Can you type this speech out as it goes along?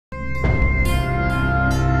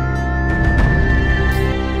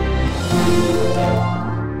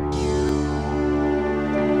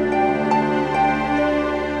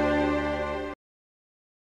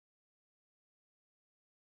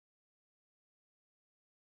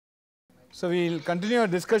So we will continue our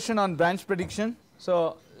discussion on branch prediction.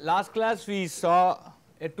 So last class we saw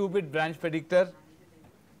a 2-bit branch predictor,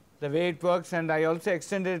 the way it works, and I also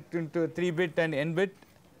extended it into a 3-bit and n-bit,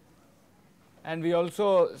 and we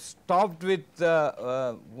also stopped with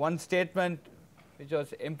one statement which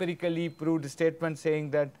was empirically proved statement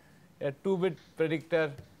saying that a 2-bit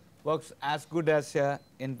predictor works as good as a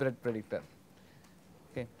n-bit predictor.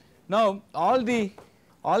 Okay. Now all the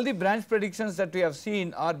branch predictions that we have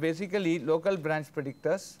seen are basically local branch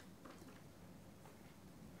predictors.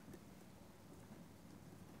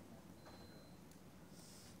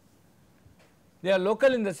 They are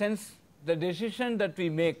local in the sense the decision that we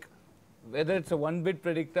make, whether it's a 1-bit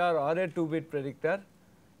predictor or a 2-bit predictor,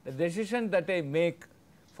 the decision that I make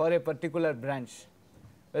for a particular branch,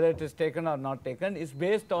 whether it is taken or not taken, is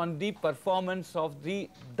based on the performance of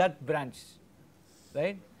that branch,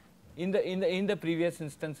 right, in the previous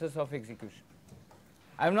instances of execution.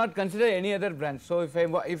 I have not considered any other branch. So if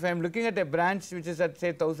I am looking at a branch which is at say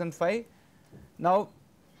 1005, now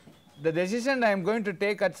the decision I am going to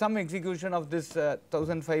take at some execution of this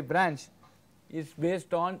 1005 branch is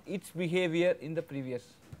based on its behavior in the previous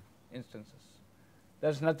instances. There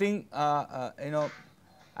is nothing, I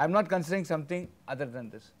am not considering something other than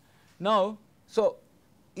this. Now, so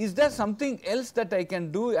is there something else that I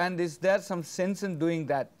can do, and is there some sense in doing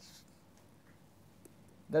that?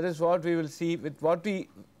 That is what we will see with what we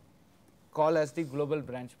call as the global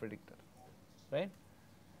branch predictor, right.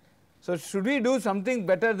 So should we do something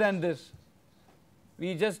better than this?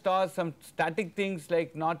 We just saw some static things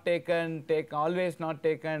like not taken, always not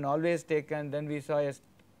taken, always taken, then we saw a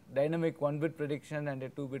dynamic 1-bit prediction and a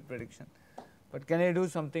 2-bit prediction. But can I do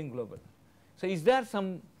something global? So is there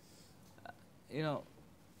some,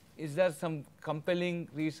 is there some compelling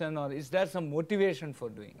reason, or is there some motivation for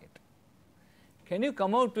doing it? Can you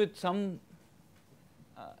come out with some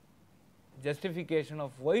justification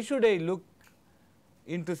of why should I look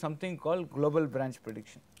into something called global branch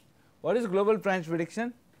prediction? What is global branch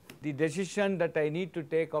prediction? The decision that I need to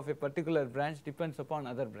take of a particular branch depends upon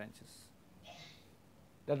other branches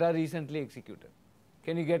that are recently executed.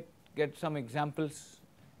 Can you get some examples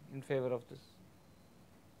in favor of this?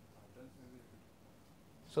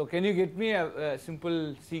 So can you get me a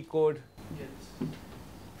simple C code? Yes.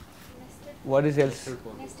 What is else? Nested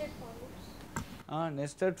for loops.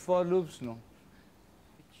 Nested for loops, no.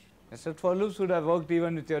 Nested for loops would have worked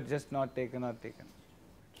even with your just not taken or taken.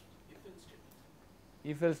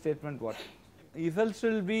 If else statement what? If else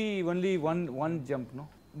will be only one jump, no.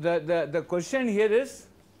 The question here is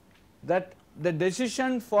that the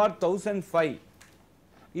decision for 1005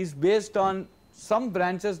 is based on some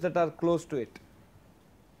branches that are close to it.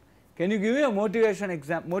 Can you give me a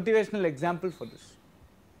motivational example for this?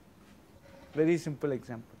 Very simple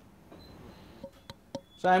example.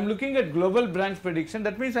 So I am looking at global branch prediction.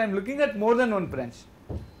 That means I am looking at more than one branch.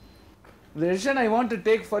 The decision I want to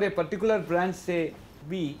take for a particular branch, say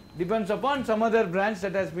B, depends upon some other branch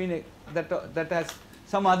that has been that has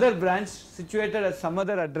some other branch situated at some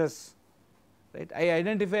other address. Right? I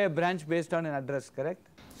identify a branch based on an address, correct?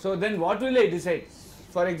 So then what will I decide?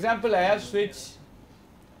 For example, I have switch.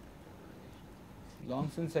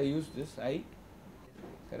 Long since I used this, I,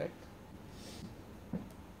 correct?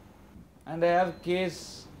 And I have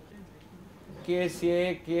case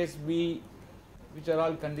A, case B, which are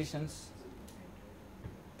all conditions,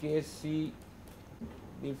 case C,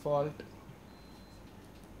 default,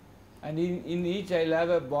 and in each I will have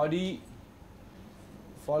a body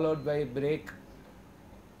followed by break.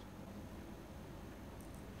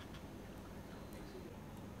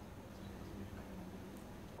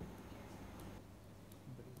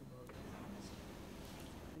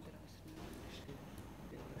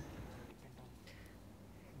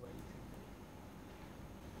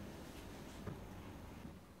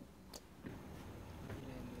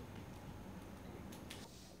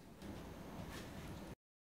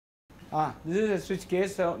 This is a switch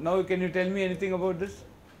case. So now can you tell me anything about this?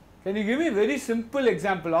 Can you give me a very simple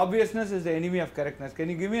example? Obviousness is the enemy of correctness. Can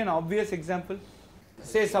you give me an obvious example?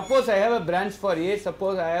 Say suppose I have a branch for A,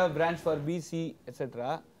 suppose I have a branch for B, C,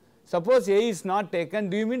 etc. Suppose A is not taken,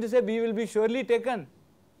 do you mean to say B will be surely taken?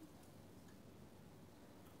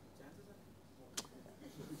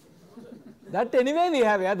 That anyway we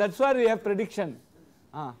have, yeah, that's why we have prediction.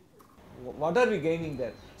 What are we gaining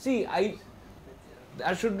there? See,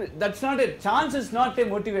 that's not a, chance is not a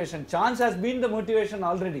motivation. Chance has been the motivation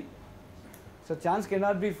already. So chance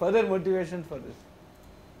cannot be further motivation for this.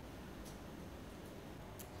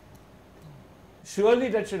 Surely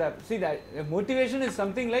that should happen. See, that motivation is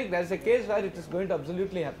something like there is a case where it is going to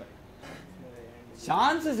absolutely happen.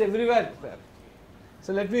 Chance is everywhere there.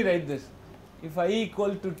 So let me write this. if I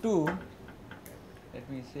equal to 2, let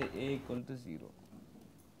me say A equal to 0.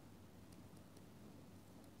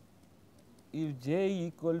 If J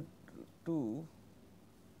equal to 2,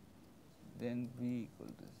 then B equal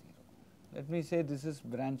to 0. Let me say this is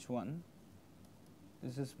branch 1,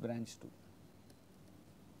 this is branch 2.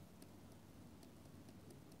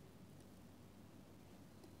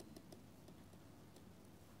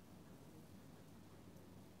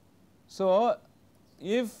 So,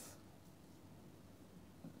 if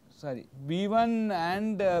B1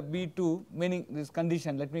 and B2, meaning this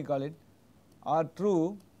condition, let me call it, are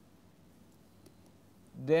true,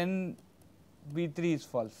 then B3 is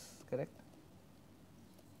false, correct?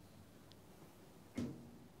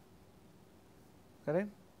 Correct?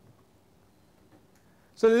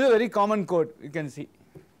 So, this is a very common code, you can see,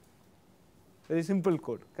 very simple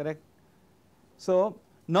code, correct? So,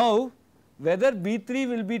 now whether B3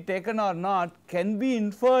 will be taken or not can be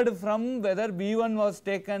inferred from whether B1 was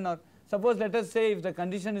taken, or suppose let us say if the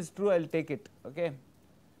condition is true I will take it, okay.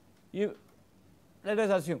 Let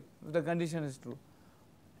us assume if the condition is true.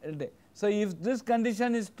 So, if this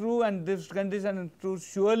condition is true and this condition is true,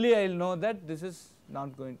 surely I will know that this is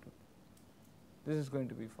not going to, this is going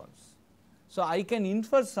to be false. So, I can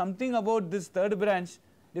infer something about this third branch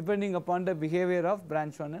depending upon the behavior of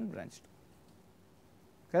branch 1 and branch 2,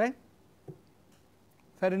 correct?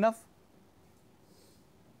 Fair enough?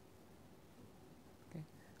 Okay.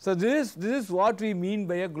 So, this is what we mean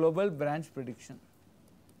by a global branch prediction.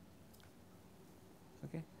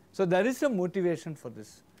 Okay. So, there is a motivation for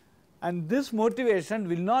this, and this motivation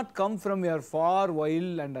will not come from your for,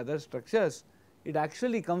 while and other structures, it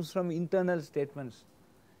actually comes from internal statements.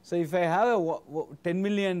 So, if I have a 10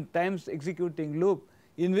 million times executing loop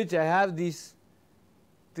in which I have these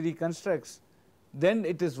 3 constructs, then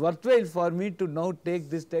it is worthwhile for me to now take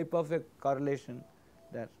this type of a correlation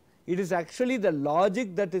there. It is actually the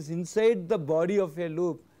logic that is inside the body of a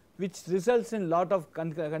loop which results in lot of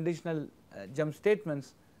conditional jump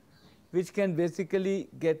statements which can basically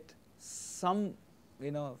get some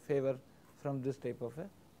favor from this type of a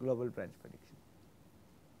global branch prediction.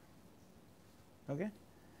 Okay.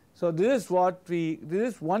 So, this is what this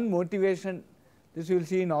is one motivation, this you will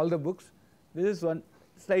see in all the books, this is one,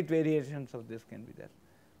 slight variations of this can be there.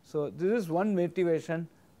 So, this is one motivation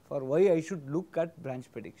for why I should look at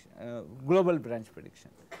branch prediction, global branch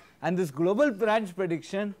prediction, and this global branch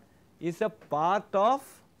prediction is a part of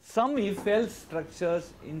some if else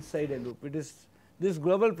structures inside a loop. It is, this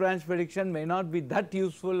global branch prediction may not be that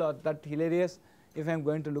useful or that hilarious if I am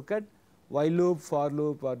going to look at while loop, for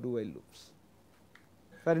loop or do while loops.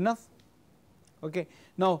 Fair enough? Okay.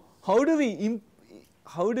 Now, how do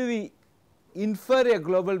we infer a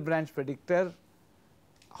global branch predictor?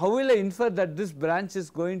 How will I infer that this branch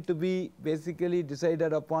is going to be basically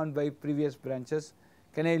decided upon by previous branches?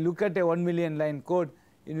 Can I look at a 1 million line code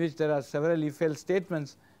in which there are several if else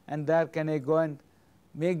statements, and there can I go and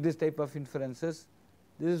make this type of inferences?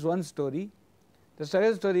 This is one story. The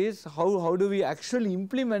second story is how do we actually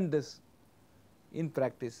implement this in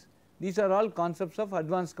practice? These are all concepts of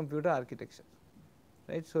advanced computer architecture,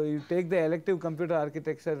 right. So, you take the elective computer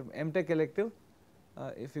architecture, MTech elective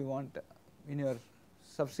if you want in your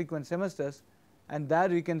subsequent semesters, and there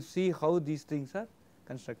we can see how these things are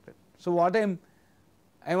constructed. So, what I am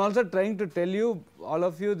also trying to tell you, all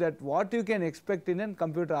of you, that what you can expect in a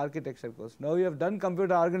computer architecture course. Now, you have done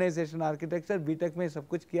computer organization architecture, BTech mein sab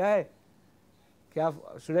kuch kiya hai,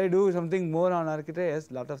 should I do something more on architecture? Yes,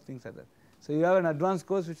 lot of things are there. So, you have an advanced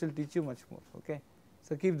course which will teach you much more, okay.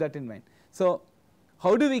 So, keep that in mind. So,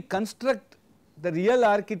 how do we construct the real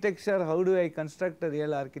architecture, how do I construct a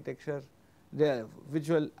real architecture which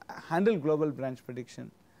will handle global branch prediction?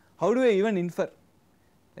 How do I even infer?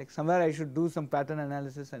 Like somewhere I should do some pattern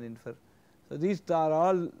analysis and infer. So, these are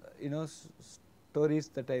all stories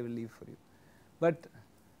that I will leave for you.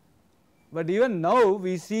 But even now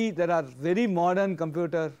we see there are very modern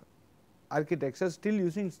computer architectures still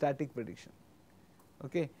using static prediction,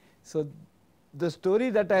 okay. So, the story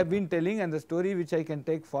that I have been telling and the story which I can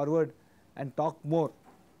take forward and talk more,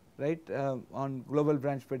 right, on global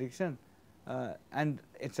branch prediction and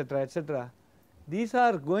etc., these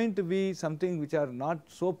are going to be something which are not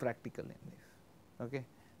so practical in life, okay.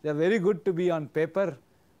 They are very good to be on paper,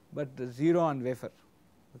 but zero on wafer,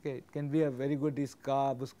 okay. It can be a very good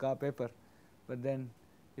ISCA, BUSCA paper, but then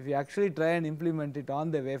if you actually try and implement it on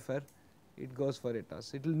the wafer, it goes for a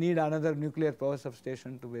toss. It will need another nuclear power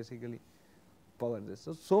substation to basically power this.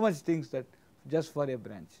 So much things that just for a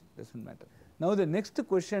branch does not matter. Now, the next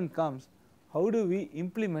question comes, how do we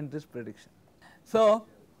implement this prediction? So,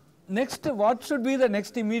 next, what should be the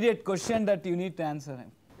next immediate question that you need to answer?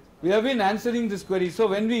 We have been answering this query. So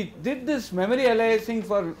when we did this memory aliasing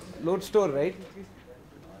for load store, right?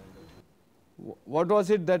 What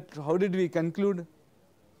was it that, how did we conclude?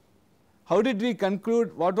 How did we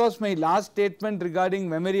conclude? What was my last statement regarding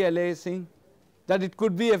memory aliasing? That it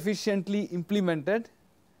could be efficiently implemented,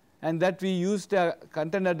 and that we used a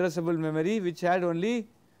content addressable memory which had only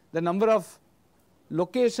the number of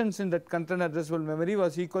locations in that content addressable memory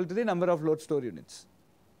was equal to the number of load store units,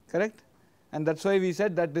 correct? And that is why we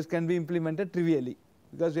said that this can be implemented trivially,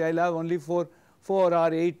 because we will have only 4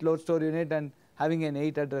 or 8 load store unit and having an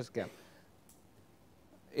 8 address gap.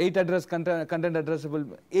 8 address content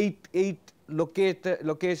addressable, 8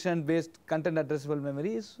 location based content addressable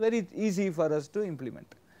memory is very easy for us to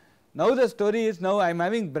implement. Now the story is, now I am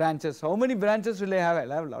having branches. How many branches will I have? I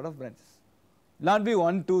will have a lot of branches. Not be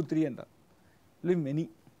 1, 2, 3 and all. It will be many.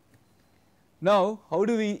 Now how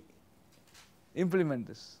do we implement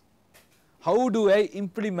this? How do I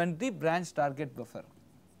implement the branch target buffer?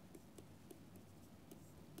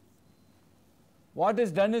 What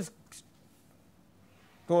is done is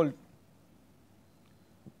told.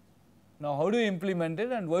 Now how do you implement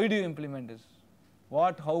it and why do you implement this?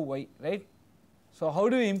 What, how, why, right? So how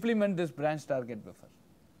do we implement this branch target buffer?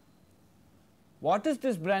 What is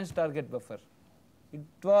this branch target buffer?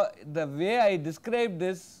 The way I described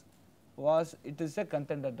this was, it is a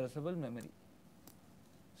content addressable memory.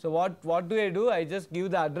 So what do? I just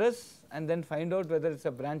give the address and then find out whether it is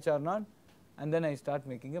a branch or not, and then I start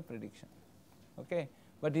making a prediction. Okay.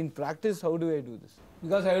 But in practice, how do I do this?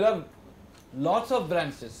 Because I will have lots of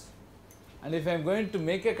branches, and if I am going to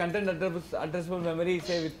make a content addressable memory,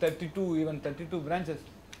 say with 32, even 32 branches,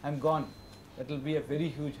 I am gone. That will be a very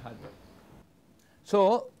huge hardware.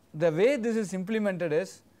 So the way this is implemented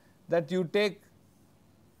is that you take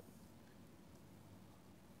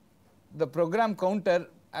the program counter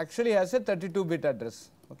actually has a 32-bit address,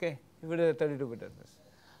 okay, if it is a 32-bit address.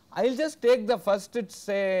 I will just take the first, it's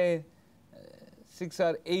say 6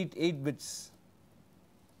 or 8 bits,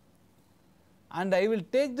 and I will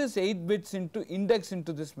take this 8 bits into index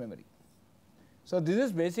into this memory. So this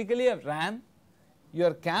is basically a RAM.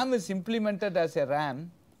 Your CAM is implemented as a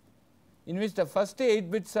RAM in which the first 8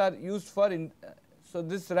 bits are used for, so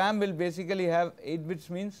this RAM will basically have 8 bits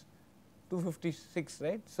means 256,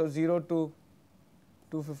 right. So 0 to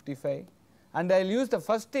 255, and I will use the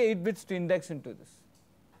first 8 bits to index into this,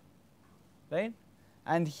 right.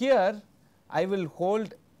 And here I will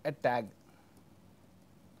hold a tag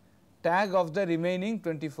of the remaining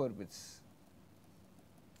 24 bits,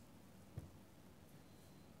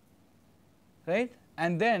 right,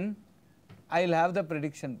 and then I will have the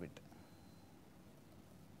prediction bit.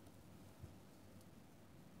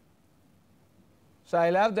 So I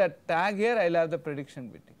will have that tag here, I will have the prediction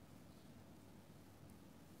bit.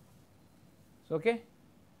 So okay,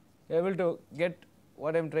 you are able to get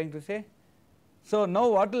what I am trying to say. So now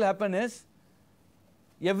what will happen is,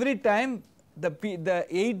 every time the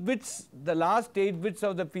 8 bits, the last 8 bits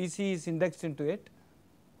of the PC is indexed into it,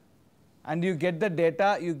 and you get the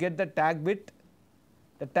data, you get the tag bit.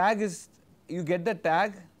 The tag is, you get the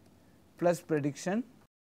tag plus prediction,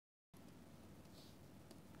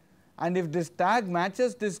 and if this tag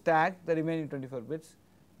matches this tag, the remaining 24 bits,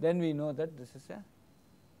 then we know that this is a.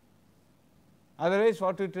 Otherwise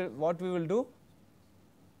what we will do,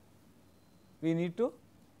 we need to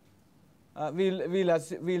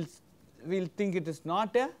we'll think it is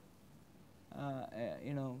not a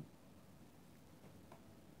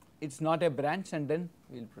it's not a branch, and then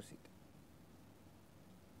we will proceed,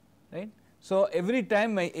 right. So every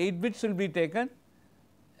time my 8 bits will be taken,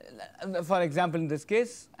 for example in this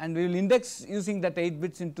case, and we will index using that 8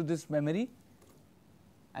 bits into this memory,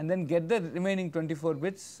 and then get the remaining 24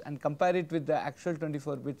 bits and compare it with the actual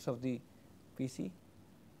 24 bits of the PC,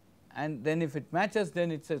 and then if it matches,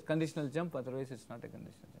 then it is a conditional jump, otherwise it is not a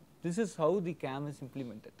conditional jump. This is how the CAM is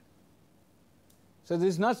implemented. So this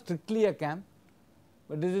is not strictly a CAM,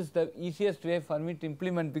 but this is the easiest way for me to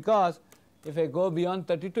implement, because if I go beyond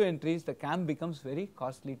 32 entries, the CAM becomes very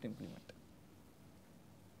costly to implement.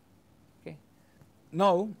 Okay.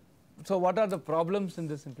 Now, so what are the problems in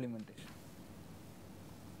this implementation?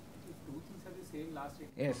 If two things have the same last 8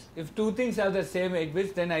 bits. Yes, if two things have the same 8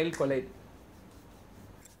 bits, then I will collide,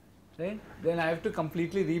 right. Then I have to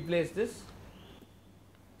completely replace this,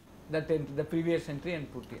 the previous entry,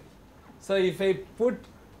 and put here. So if I put,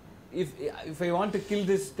 if I want to kill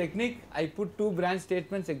this technique, I put 2 branch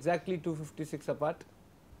statements exactly 256 apart.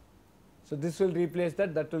 So this will replace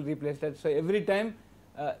that, that will replace that. So every time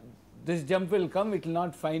this jump will come, it will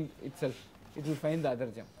not find itself, it will find the other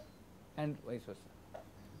jump, and vice versa.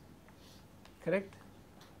 Correct?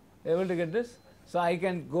 Able to get this? So I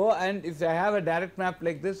can go, and if I have a direct map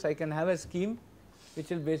like this, I can have a scheme which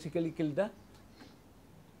will basically kill the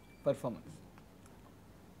performance.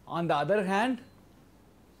 On the other hand,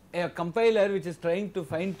 a compiler which is trying to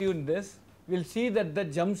fine tune this will see that the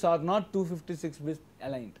jumps are not 256 bits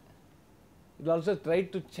aligned. It will also try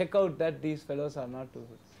to check out that these fellows are not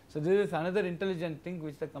 256. So this is another intelligent thing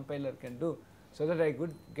which the compiler can do, so that I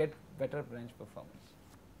could get better branch performance.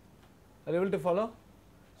 Are you able to follow?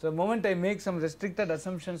 So the moment I make some restricted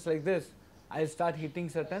assumptions like this, I start hitting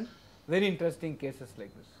certain very interesting cases like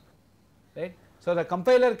this, right? So the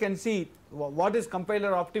compiler can see what is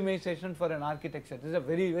compiler optimization for an architecture. This is a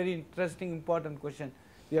very, very interesting, important question.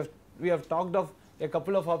 We have talked of a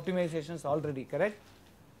couple of optimizations already, correct?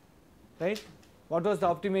 Right? What was the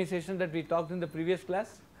optimization that we talked in the previous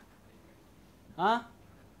class?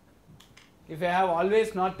 If I have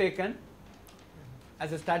always not taken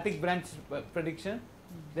as a static branch prediction,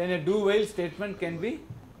 then a do while statement can be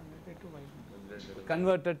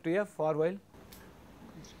converted to a for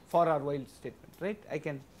or while statement, right? I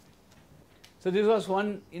can. So this was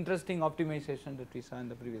one interesting optimization that we saw in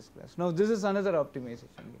the previous class. Now this is another optimization.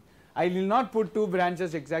 I will not put two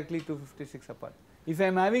branches exactly 256 apart if I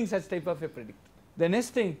am having such type of a predictor. The next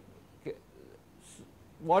thing,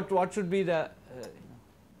 what should be the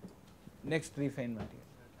next refinement here?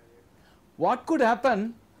 What could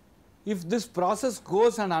happen if this process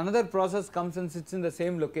goes and another process comes and sits in the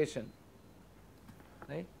same location,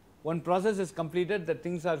 right? One process is completed, the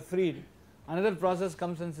things are freed, another process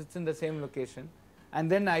comes and sits in the same location, and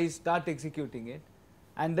then I start executing it,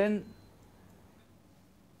 and then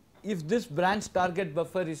if this branch target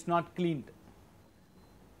buffer is not cleaned,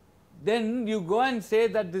 then you go and say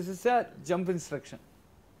that this is a jump instruction.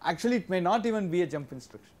 Actually it may not even be a jump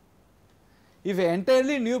instruction. If an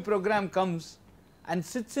entirely new program comes and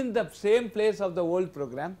sits in the same place of the old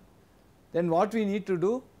program, then what we need to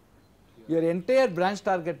do, your entire branch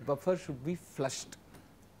target buffer should be flushed.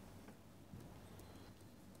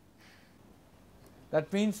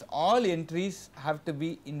 That means all entries have to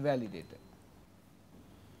be invalidated.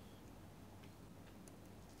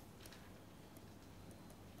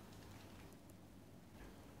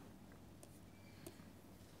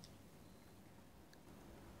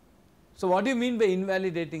 So what do you mean by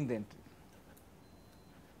invalidating the entry?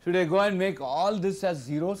 Should I go and make all this as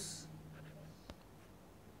zeros?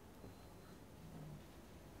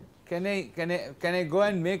 Can I go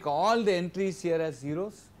and make all the entries here as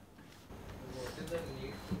zeros? What is the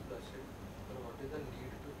need to flush it? Or what is the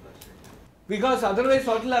need to flush it? Because otherwise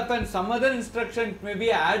what will happen, some other instruction, it may be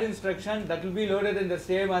an add instruction that will be loaded in the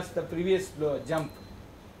same as the previous jump.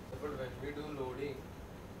 But when we do loading,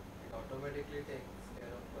 it automatically takes care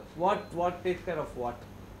of flushing. What takes care of what?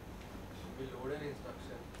 We load an instruction.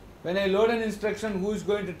 When I load an instruction, who is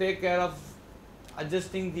going to take care of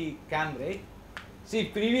adjusting the cam, right? See,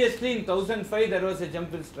 previously in 1005 there was a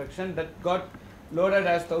jump instruction that got loaded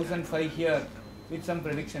as 1005 here with some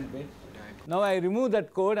prediction bit. Now I remove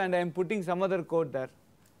that code and I am putting some other code there.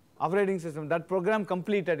 Operating system, that program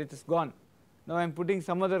completed, it is gone. Now I am putting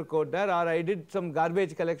some other code there, or I did some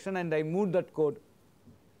garbage collection and I moved that code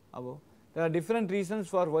above. There are different reasons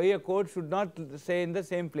for why a code should not stay in the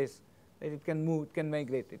same place. It can move, it can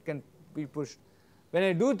migrate, it can be pushed. When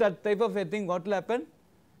I do that type of a thing, what will happen?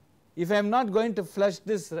 If I am not going to flush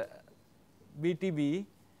this BTB,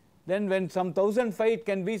 then when some 1005 it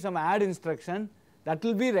can be some add instruction that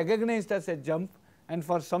will be recognized as a jump, and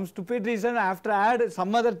for some stupid reason after add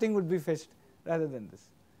some other thing would be fetched rather than this.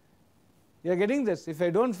 You are getting this? If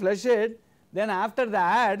I don't flush it, then after the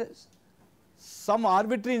add some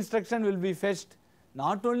arbitrary instruction will be fetched.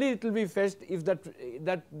 Not only it will be fetched, if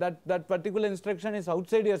that particular instruction is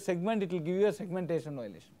outside your segment, it will give you a segmentation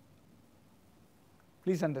violation.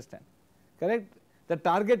 Please understand, correct? The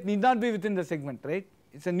target need not be within the segment, right?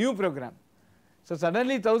 It's a new program. So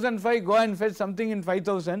suddenly 1005 go and fetch something in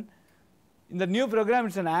 5000. In the new program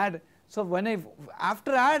it's an add. So when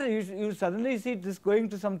after add you suddenly see it is going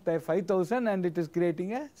to some 5000 and it is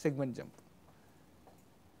creating a segment jump.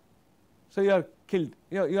 So you are killed.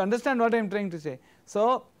 You understand what I am trying to say?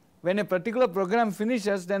 So when a particular program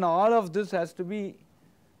finishes, then all of this has to be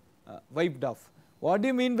wiped off. What do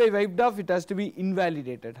you mean by wiped off? It has to be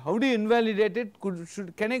invalidated. How do you invalidate it?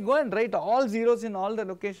 Can I go and write all zeros in all the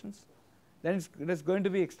locations? Then it is going to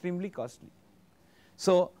be extremely costly.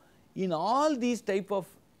 So in all these type of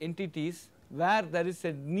entities where there is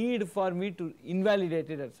a need for me to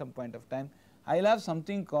invalidate it at some point of time, I will have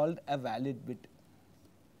something called a valid bit.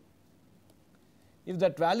 If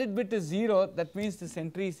that valid bit is 0, that means this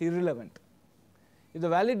entry is irrelevant. If the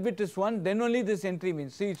valid bit is 1, then only this entry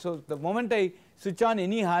means. See, so the moment I switch on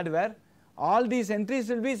any hardware, all these entries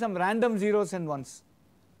will be some random zeros and ones,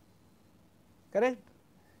 correct.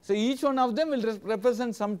 So each one of them will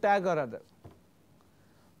represent some tag or other.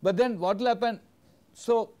 But then what will happen,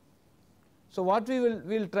 so what we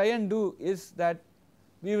will try and do is that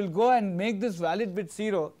we will go and make this valid bit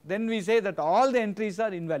 0, then we say that all the entries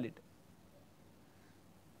are invalid,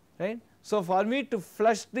 right. So for me to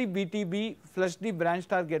flush the BTB, flush the branch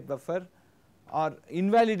target buffer or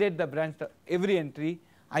invalidate the branch every entry,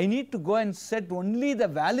 I need to go and set only the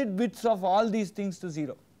valid bits of all these things to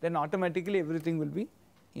 0, then automatically everything will be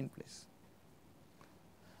in place.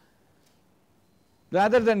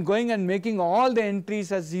 Rather than going and making all the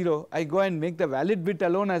entries as 0, I go and make the valid bit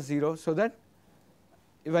alone as 0, so that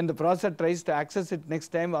when the processor tries to access it next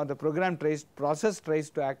time or the process tries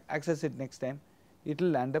to access it next time, it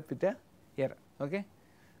will end up with a error, okay.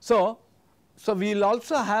 So we will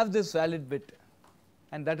also have this valid bit,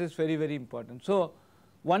 and that is very, very important. So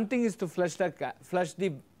one thing is to flush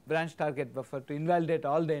the branch target buffer to invalidate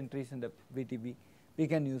all the entries in the BTB, we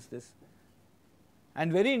can use this.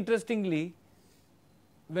 And very interestingly,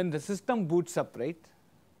 when the system boots up, right,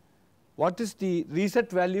 what is the reset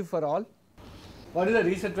value for all? What is the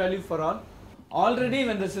reset value for all? Already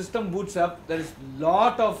when the system boots up, there is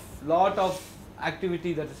lot of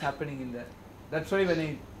activity that is happening in there. That is why when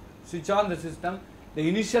I switch on the system, the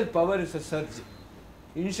initial power is a surge,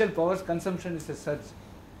 initial power consumption is a surge,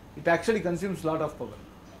 it actually consumes lot of power,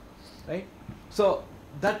 right. So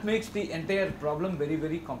that makes the entire problem very,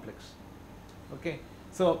 very complex, okay.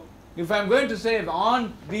 So if I am going to say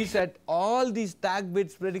on reset all these tag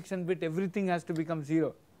bits, prediction bit, everything has to become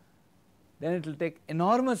 0, then it will take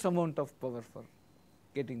enormous amount of power for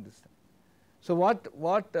getting this done. So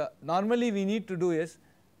what normally we need to do is,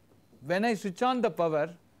 when I switch on the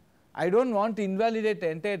power, I do not want to invalidate the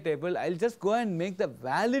entire table, I will just go and make the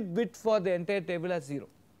valid bit for the entire table as 0.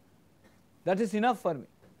 That is enough for me,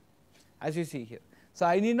 as you see here. So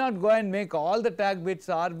I need not go and make all the tag bits,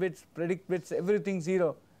 R bits, predict bits, everything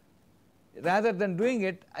 0. Rather than doing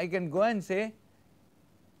it, I can go and say,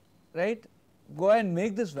 right, go and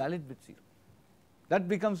make this valid bit 0. That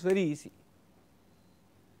becomes very easy.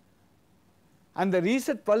 And the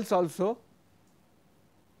reset pulse also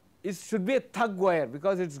should be a thug wire,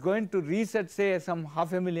 because it is going to reset say some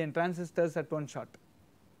 500,000 transistors at one shot.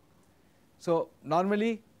 So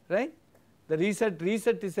normally, right, the reset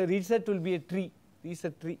will be a tree,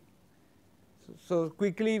 reset tree. So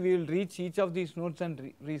quickly we will reach each of these nodes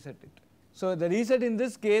and reset it. So the reset in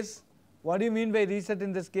this case, what do you mean by reset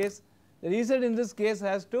in this case? The reset in this case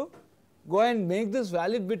has to go and make this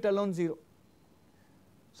valid bit alone 0.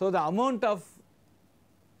 So the amount of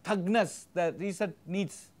thugness the reset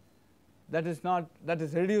needs, that is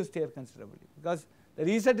reduced here considerably, because the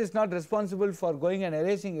reset is not responsible for going and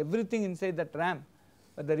erasing everything inside that RAM,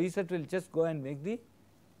 but the reset will just go and make the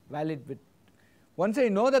valid bit. Once I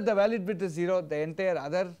know that the valid bit is 0, the entire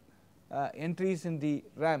other entries in the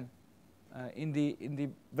RAM in the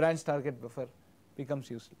branch target buffer becomes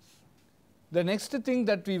useless. The next thing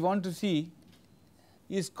that we want to see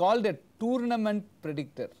is called a tournament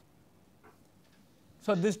predictor.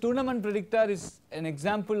 So this tournament predictor is an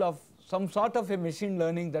example of some sort of a machine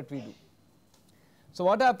learning that we do. So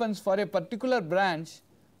what happens for a particular branch,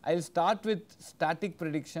 I will start with static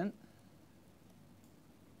prediction.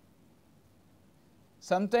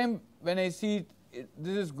 Sometime when I see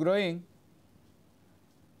this is growing,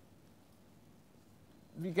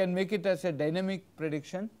 we can make it as a dynamic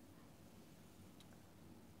prediction.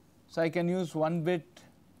 So I can use 1 bit,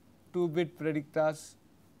 2 bit predictors,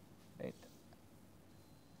 right.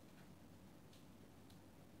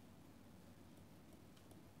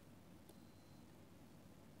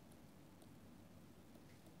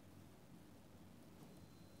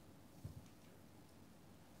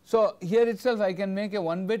 So here itself I can make a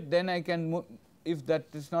 1 bit, then I can move, if that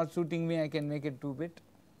is not suiting me, I can make it 2 bit.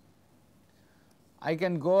 I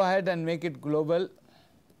can go ahead and make it global.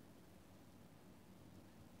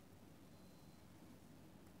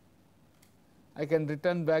 I can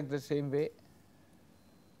return back the same way,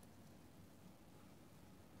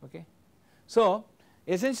 okay. So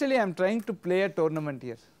essentially I am trying to play a tournament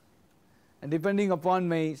here, and depending upon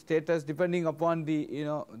my status, depending upon the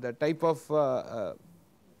the type of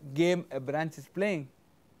game a branch is playing,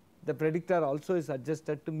 the predictor also is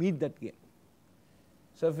adjusted to meet that game.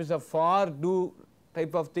 So if it is a for do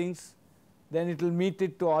type of things, then it will meet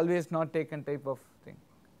it to always not taken type of thing.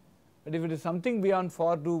 But if it is something beyond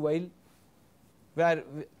for do while, where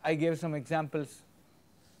I gave some examples,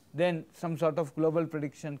 then some sort of global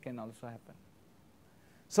prediction can also happen.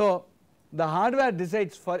 So the hardware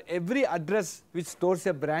decides for every address which stores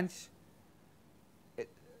a branch,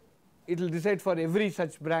 it will decide for every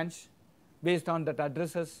such branch based on that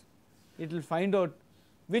addresses. It will find out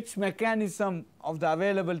which mechanism of the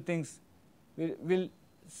available things will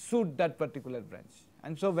suit that particular branch.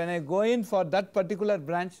 And so when I go in for that particular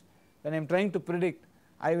branch, when I am trying to predict,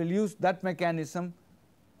 I will use that mechanism.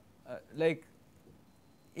 Like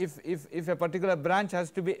if a particular branch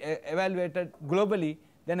has to be evaluated globally,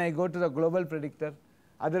 then I go to the global predictor,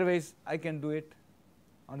 otherwise I can do it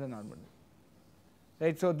on the normal.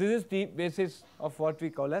 Right. So this is the basis of what we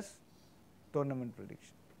call as tournament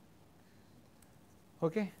prediction.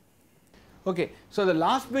 Okay. Okay. So the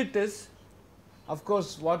last bit is, of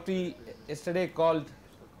course, what we yesterday called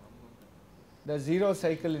the zero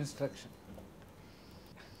cycle instruction,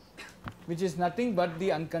 which is nothing but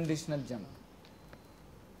the unconditional jump.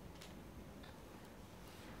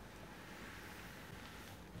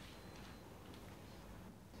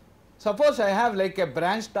 Suppose I have like a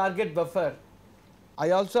branch target buffer, I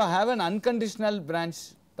also have an unconditional branch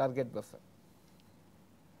target buffer.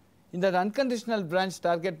 In that unconditional branch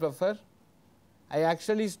target buffer, I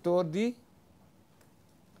actually store the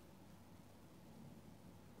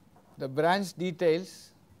branch details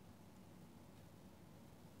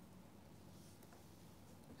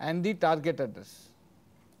and the target address.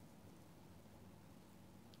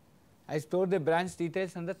 I store the branch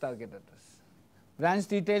details and the target address. Branch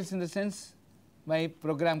details in the sense my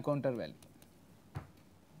program counter value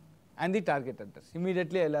and the target address.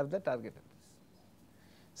 Immediately I will have the target address.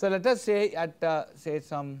 So let us say at say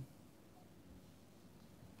some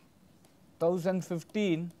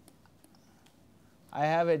 1015, I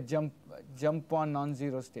have a jump on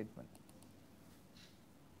non-zero statement,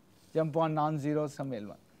 jump on non-zero some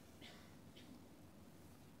L1.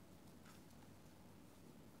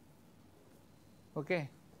 Okay.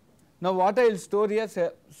 Now what I will store here,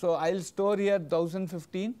 so I will store here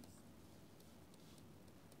 1015.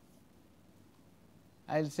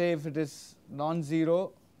 I will say if it is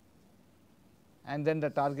non-zero, and then the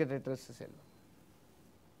target address is L1.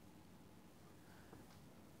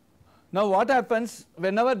 Now what happens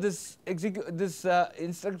whenever this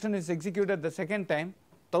instruction is executed the second time,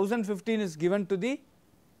 1015 is given to the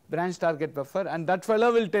branch target buffer, and that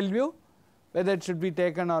fellow will tell you whether it should be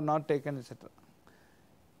taken or not taken, etc.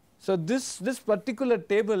 So this particular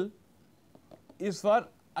table is for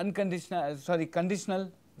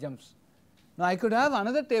conditional jumps. Now I could have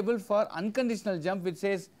another table for unconditional jump which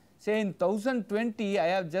says, say in 1020 I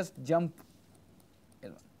have just jump,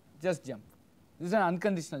 just jump. This is an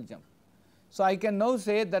unconditional jump. So I can now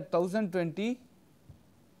say that 1020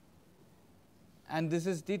 and this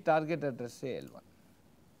is the target address, say L1.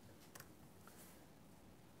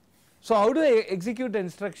 So how do I execute the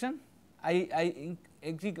instruction? I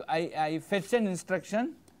fetch an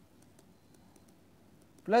instruction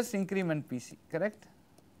plus increment PC, correct?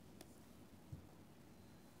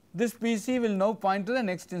 This PC will now point to the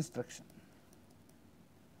next instruction.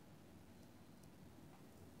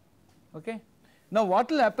 Okay. Now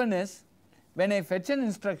what will happen is, when I fetch an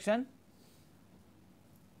instruction,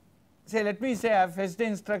 say let me say I have fetched the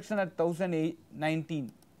instruction at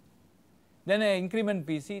 1019, then I increment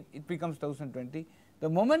PC, it becomes 1020. The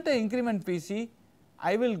moment I increment PC,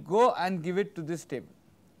 I will go and give it to this table.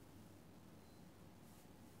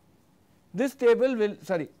 This table will,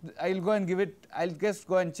 I will go and give it, I will just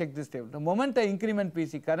go and check this table. The moment I increment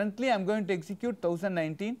PC, currently I am going to execute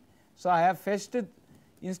 1019, so I have fetched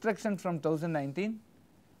instruction from 1019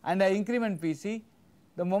 and I increment PC.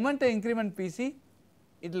 The moment I increment PC,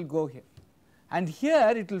 it will go here, and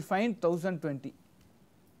here it will find 1020,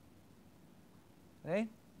 right?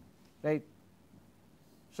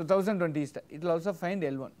 So 1020 is it will also find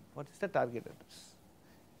L1. What is the target address?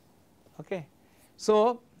 Okay.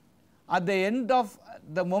 So at the end of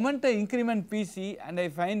the moment I increment PC and I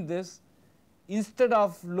find this, instead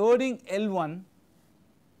of loading L1,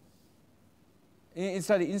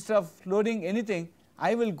 instead of loading anything,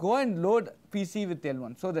 I will go and load PC with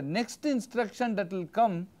L1. So the next instruction that will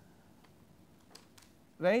come,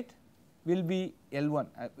 right, will be L1,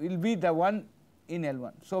 will be the one in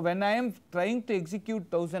L1. So when I am trying to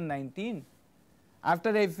execute 1019, after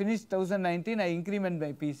I finish 1019, I increment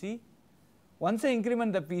my PC. Once I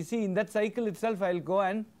increment the PC, in that cycle itself I will go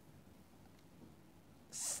and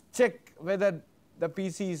check whether the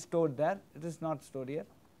PC is stored there. It is not stored here.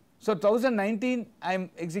 So 1019 I am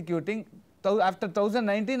executing. After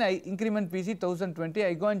 1019 I increment PC 1020,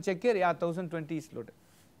 I go and check here, yeah, 1020 is loaded.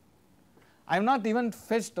 I am not even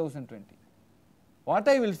fetched 1020. What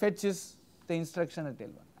I will fetch is the instruction at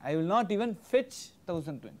L1. I will not even fetch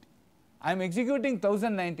 1020. I am executing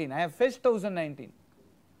 1019. I have fetched 1019.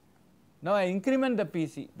 Now I increment the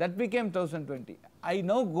PC, that became 1020. I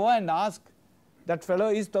now go and ask that fellow,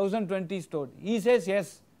 is 1020 stored? He says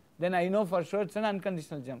yes, then I know for sure it's an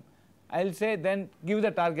unconditional jump. I will say then give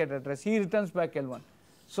the target address, he returns back L1.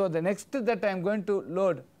 So the next that I am going to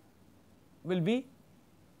load will be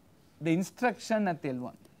the instruction at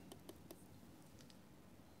L1.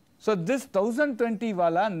 So this 1020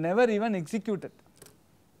 wala never even executed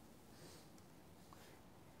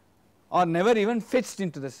or never even fetched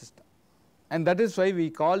into the system, and that is why we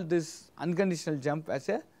call this unconditional jump as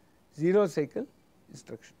a 0 cycle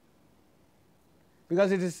instruction,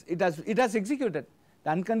 because it has executed. The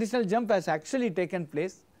unconditional jump has actually taken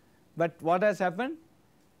place, but what has happened?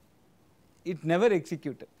 It never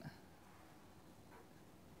executed,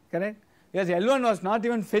 correct? Because L1 was not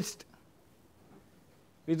even fetched.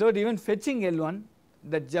 Without even fetching L1,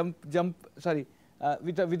 the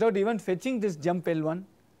without even fetching this jump L1,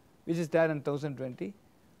 which is there in 1020,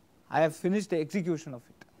 I have finished the execution of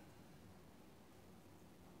it,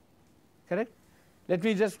 correct? Let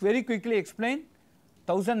me just very quickly explain.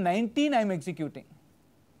 1019 I am executing.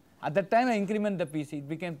 At that time I increment the PC, it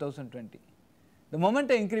became 1020. The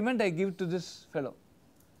moment I increment, I give to this fellow,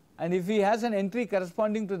 and if he has an entry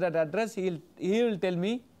corresponding to that address, he will tell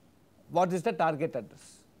me what is the target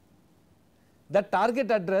address. That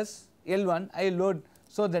target address L1 I load.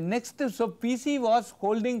 So the next, so PC was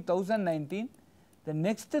holding 1019, the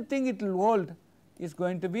next thing it will hold is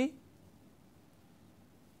going to be,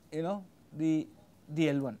 you know, the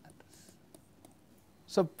L1 address.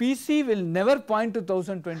 So PC will never point to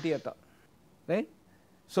 1020 at all, right?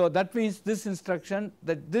 So that means this instruction,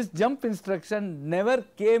 this jump instruction never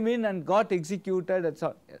came in and got executed at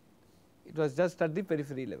all. It was just at the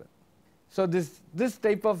periphery level. So this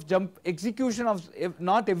type of jump execution of,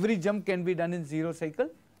 not every jump can be done in 0 cycle.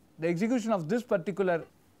 The execution of this particular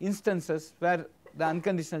instances where the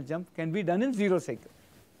unconditional jump can be done in 0 cycle,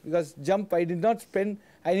 because jump I did not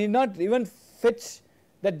even fetch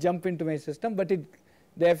that jump into my system, but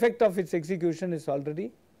the effect of its execution is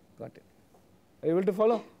already got it. Are you able to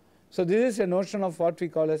follow? So this is a notion of what we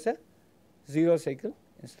call as a 0 cycle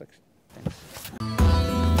instruction. Thanks.